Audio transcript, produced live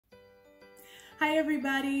Hi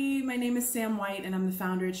everybody, my name is Sam White and I'm the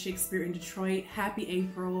founder at Shakespeare in Detroit. Happy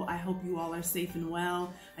April. I hope you all are safe and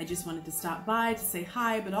well. I just wanted to stop by to say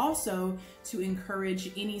hi, but also to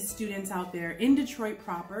encourage any students out there in Detroit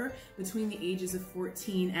proper between the ages of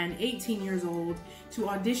 14 and 18 years old to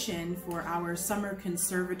audition for our summer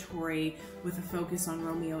conservatory with a focus on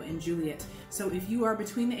Romeo and Juliet. So if you are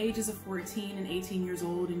between the ages of 14 and 18 years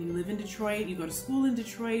old and you live in Detroit, you go to school in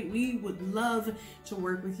Detroit, we would love to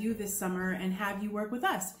work with you this summer and have you work with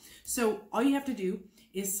us. So all you have to do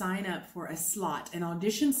is sign up for a slot, an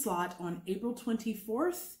audition slot on April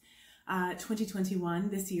 24th, 2021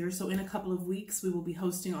 this year. So in a couple of weeks, we will be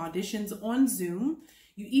hosting auditions on Zoom.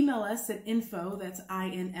 You email us at info, that's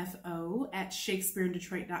INFO, at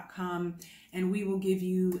shakespeareindetroit.com, and we will give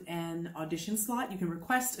you an audition slot. You can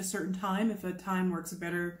request a certain time if a time works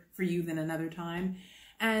better for you than another time,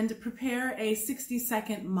 and prepare a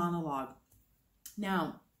 60-second monologue.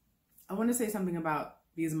 Now, I want to say something about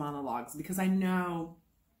these monologues because I know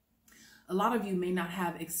a lot of you may not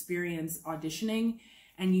have experience auditioning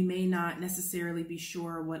and you may not necessarily be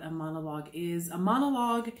sure what a monologue is. A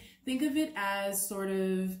monologue, think of it as sort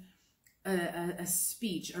of a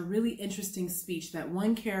speech, a really interesting speech that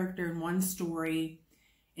one character in one story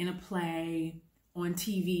in a play on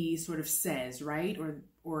TV sort of says, right?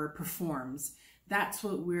 Or performs. That's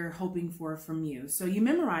what we're hoping for from you. So you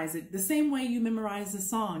memorize it the same way you memorize a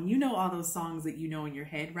song. You know all those songs that you know in your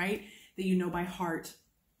head, right? That you know by heart.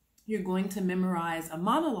 You're going to memorize a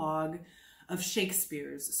monologue of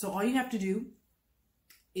Shakespeare's. So all you have to do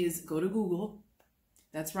is go to Google.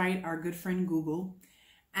 That's right, our good friend Google.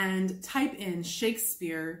 And type in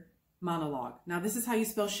Shakespeare monologue. Now this is how you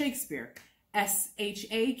spell Shakespeare.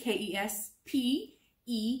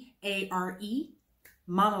 S-H-A-K-E-S-P-E-A-R-E,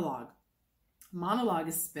 monologue. Monologue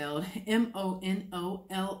is spelled M-O-N-O-L-O-G-U-E.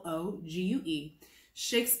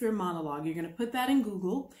 Shakespeare monologue. You're going to put that in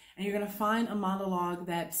Google and you're going to find a monologue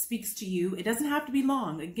that speaks to you. It doesn't have to be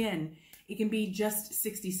long. Again, it can be just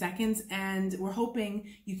 60 seconds and we're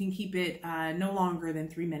hoping you can keep it no longer than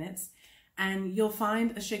 3 minutes. And you'll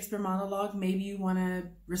find a Shakespeare monologue. Maybe you want to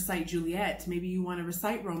recite Juliet. Maybe you want to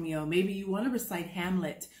recite Romeo. Maybe you want to recite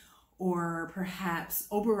Hamlet, or perhaps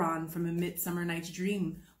Oberon from A Midsummer Night's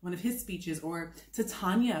Dream, one of his speeches, or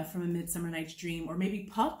Titania from A Midsummer Night's Dream, or maybe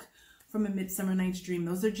Puck from A Midsummer Night's Dream.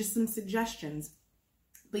 Those are just some suggestions.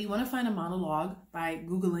 But you want to find a monologue by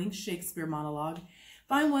Googling Shakespeare monologue.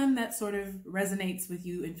 Find one that sort of resonates with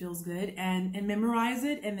you and feels good, and memorize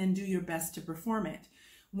it, and then do your best to perform it.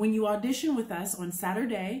 When you audition with us on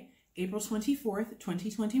Saturday, April 24th,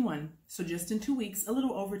 2021, so just in 2 weeks, a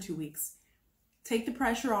little over 2 weeks, take the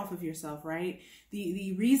pressure off of yourself, right?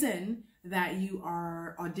 The reason that you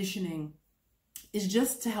are auditioning is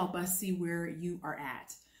just to help us see where you are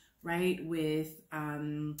at, right? With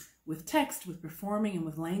text, with performing, and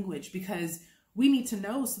with language, because we need to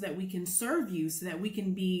know so that we can serve you, so that we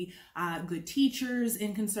can be good teachers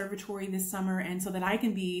in conservatory this summer, and so that I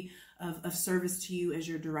can be of service to you as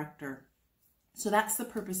your director. So that's the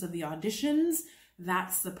purpose of the auditions.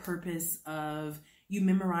 That's the purpose of you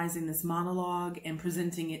memorizing this monologue and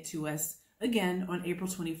presenting it to us again on April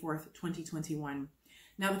 24th, 2021.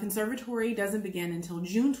 Now the conservatory doesn't begin until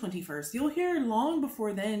June 21st. You'll hear long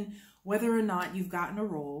before then whether or not you've gotten a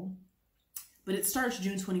role, but it starts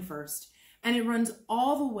June 21st and it runs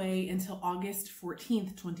all the way until August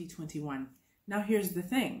 14th, 2021. Now here's the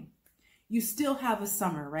thing. You still have a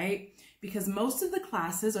summer, right? Because most of the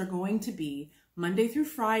classes are going to be Monday through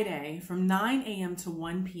Friday from 9 a.m. to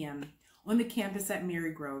 1 p.m. on the campus at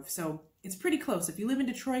Marygrove. So it's pretty close. If you live in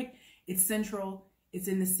Detroit, it's central, it's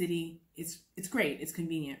in the city, it's great, it's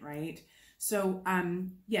convenient, right? So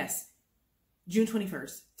yes, June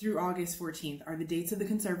 21st through August 14th are the dates of the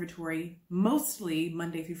conservatory, mostly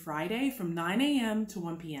Monday through Friday from 9 a.m. to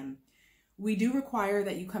 1 p.m. We do require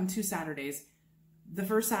that you come 2 Saturdays. The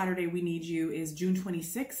first Saturday we need you is June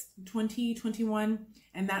 26th, 2021,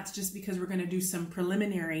 and that's just because we're going to do some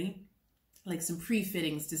preliminary, like some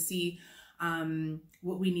pre-fittings to see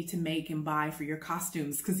what we need to make and buy for your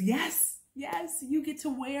costumes. Because yes, you get to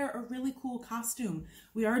wear a really cool costume.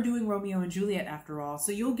 We are doing Romeo and Juliet after all,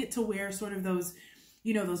 so you'll get to wear sort of those,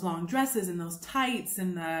 you know, those long dresses and those tights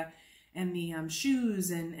and the shoes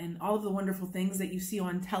and all of the wonderful things that you see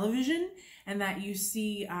on television and that you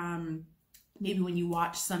see maybe when you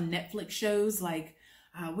watch some Netflix shows, like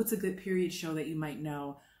what's a good period show that you might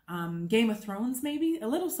know? Game of Thrones, maybe a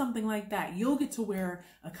little something like that. You'll get to wear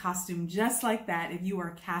a costume just like that if you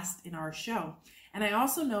are cast in our show. And I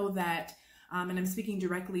also know that, and I'm speaking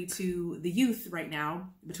directly to the youth right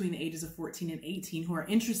now between the ages of 14 and 18 who are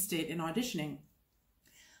interested in auditioning.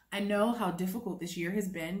 I know how difficult this year has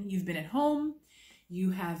been. You've been at home,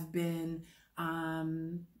 you have been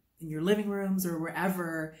in your living rooms or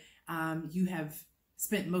wherever you have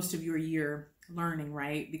spent most of your year learning,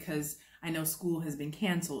 right? Because I know school has been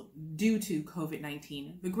canceled due to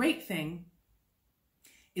COVID-19. The great thing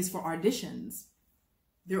is for auditions,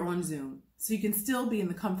 they're on Zoom. So you can still be in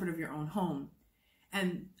the comfort of your own home.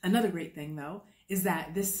 And another great thing though, is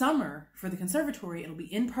that this summer for the conservatory, it'll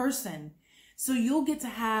be in person. So you'll get to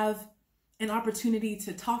have an opportunity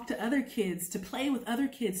to talk to other kids, to play with other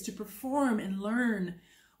kids, to perform and learn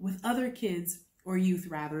with other kids, or youth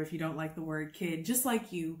rather, if you don't like the word kid, just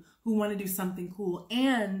like you, who want to do something cool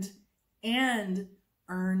and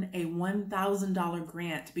earn a $1,000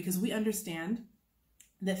 grant, because we understand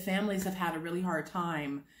that families have had a really hard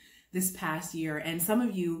time this past year. And some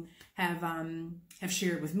of you have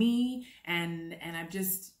shared with me, and I've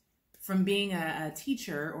just, from being a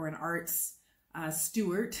teacher or an arts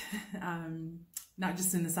steward, not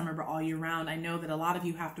just in the summer, but all year round, I know that a lot of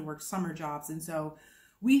you have to work summer jobs. And so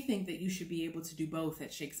we think that you should be able to do both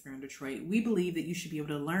at Shakespeare in Detroit. We believe that you should be able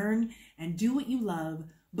to learn and do what you love,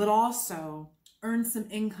 but also earn some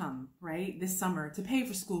income, right, this summer to pay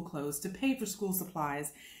for school clothes, to pay for school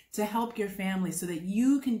supplies, to help your family so that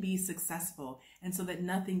you can be successful and so that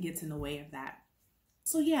nothing gets in the way of that.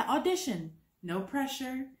 So yeah, audition. No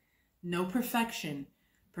pressure, no perfection.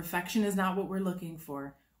 Perfection is not what we're looking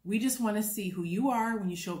for. We just want to see who you are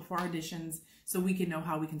when you show up for auditions so we can know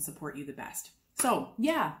how we can support you the best. So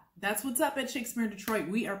yeah, that's what's up at Shakespeare in Detroit.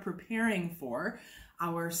 We are preparing for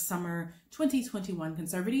our summer 2021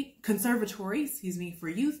 conservatory, for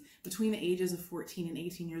youth between the ages of 14 and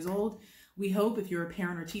 18 years old. We hope, if you're a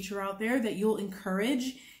parent or teacher out there, that you'll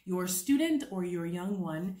encourage your student or your young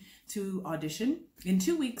one to audition in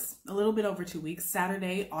 2 weeks, a little bit over 2 weeks,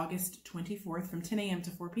 Saturday, August 24th from 10 a.m. to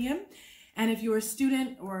 4 p.m. And if you're a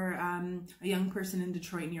student or a young person in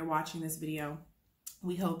Detroit and you're watching this video,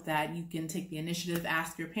 we hope that you can take the initiative,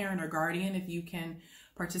 ask your parent or guardian if you can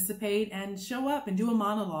participate and show up and do a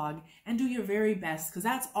monologue and do your very best, because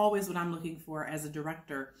that's always what I'm looking for as a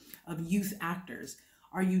director of youth actors.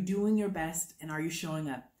 Are you doing your best and are you showing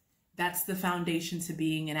up? That's the foundation to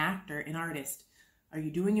being an actor, an artist. Are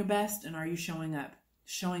you doing your best and are you showing up?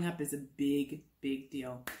 Showing up is a big, big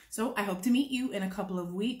deal. So I hope to meet you in a couple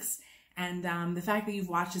of weeks. And the fact that you've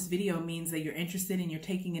watched this video means that you're interested and you're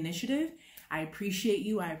taking initiative. I appreciate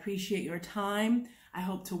you. I appreciate your time. I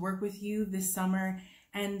hope to work with you this summer.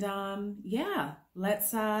 And yeah,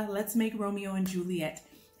 let's make Romeo and Juliet.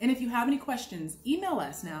 And if you have any questions, email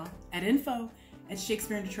us now at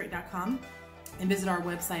info@shakespeareindetroit.com and visit our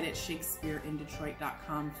website at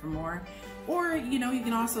shakespeareindetroit.com for more. Or, you know, you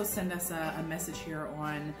can also send us a message here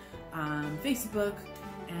on Facebook,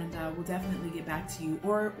 and we'll definitely get back to you,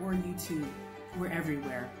 or YouTube. We're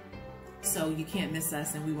everywhere. So you can't miss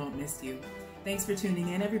us and we won't miss you. Thanks for tuning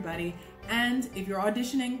in, everybody. And if you're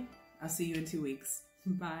auditioning, I'll see you in 2 weeks.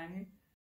 Bye.